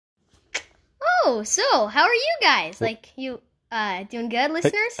Oh, so how are you guys? Doing good,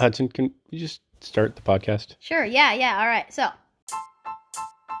 listeners? Hey, Hudson, can you just start the podcast? Sure, yeah, all right, so.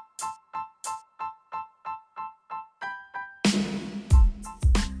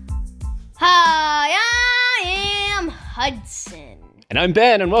 Hi, I am Hudson. And I'm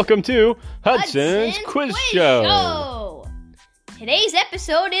Ben, and welcome to Hudson's Quiz Show. Today's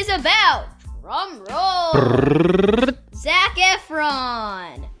episode is about, drum roll, Zac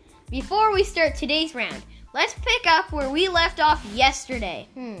Efron. Before we start today's round, let's pick up where we left off yesterday.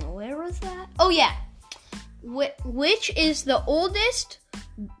 Where was that? Oh, yeah. Which is the oldest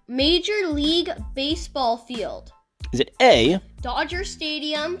Major League Baseball field? Is it A, Dodger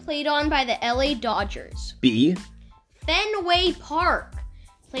Stadium, played on by the LA Dodgers. B, Fenway Park,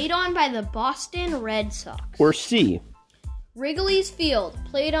 played on by the Boston Red Sox. or C? Wrigley's Field,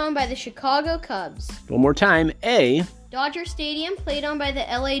 played on by the Chicago Cubs. One more time. A, Dodger Stadium, played on by the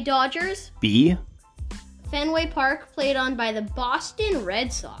LA Dodgers. B, Fenway Park, played on by the Boston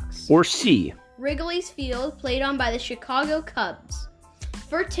Red Sox. or C? Wrigley's Field, played on by the Chicago Cubs.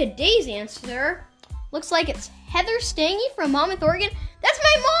 For today's answer, looks like it's Heather Stange from Monmouth, Oregon. That's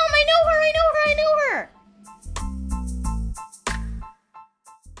my mom! I know her!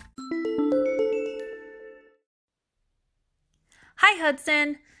 Hi,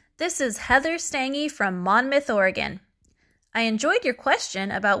 Hudson. This is Heather Stange from Monmouth, Oregon. I enjoyed your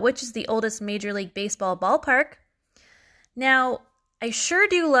question about which is the oldest Major League Baseball ballpark. Now, I sure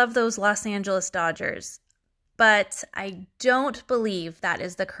do love those Los Angeles Dodgers, but I don't believe that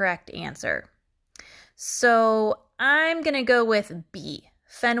is the correct answer. So I'm going to go with B,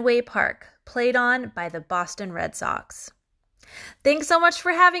 Fenway Park, played on by the Boston Red Sox. Thanks so much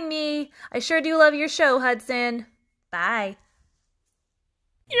for having me. I sure do love your show, Hudson. Bye.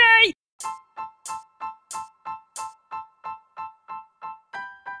 Yay!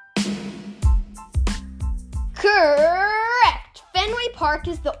 Correct! Fenway Park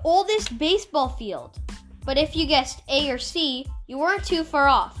is the oldest baseball field. But if you guessed A or C, you weren't too far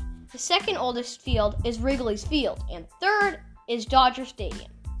off. The second oldest field is Wrigley's Field, and third is Dodger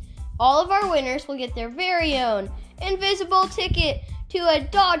Stadium. All of our winners will get their very own invisible ticket to a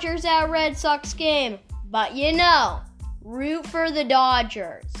Dodgers at Red Sox game. But root for the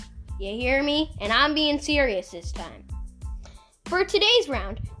Dodgers. You hear me? And I'm being serious this time. For today's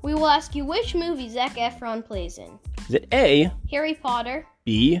round, we will ask you which movie Zac Efron plays in. Is it A, Harry Potter,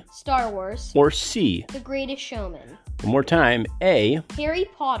 B, Star Wars, or C? The Greatest Showman. One more time. A, Harry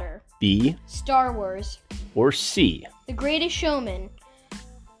Potter, B, Star Wars, or C? The Greatest Showman.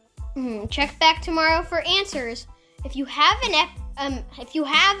 Check back tomorrow for answers. If you have a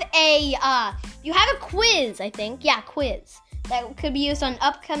quiz, quiz that could be used on an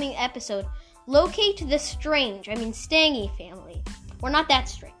upcoming episode, locate the Stange family. We're not that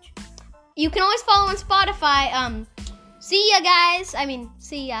strange. You can always follow on Spotify. See ya, guys.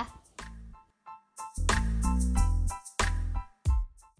 See ya.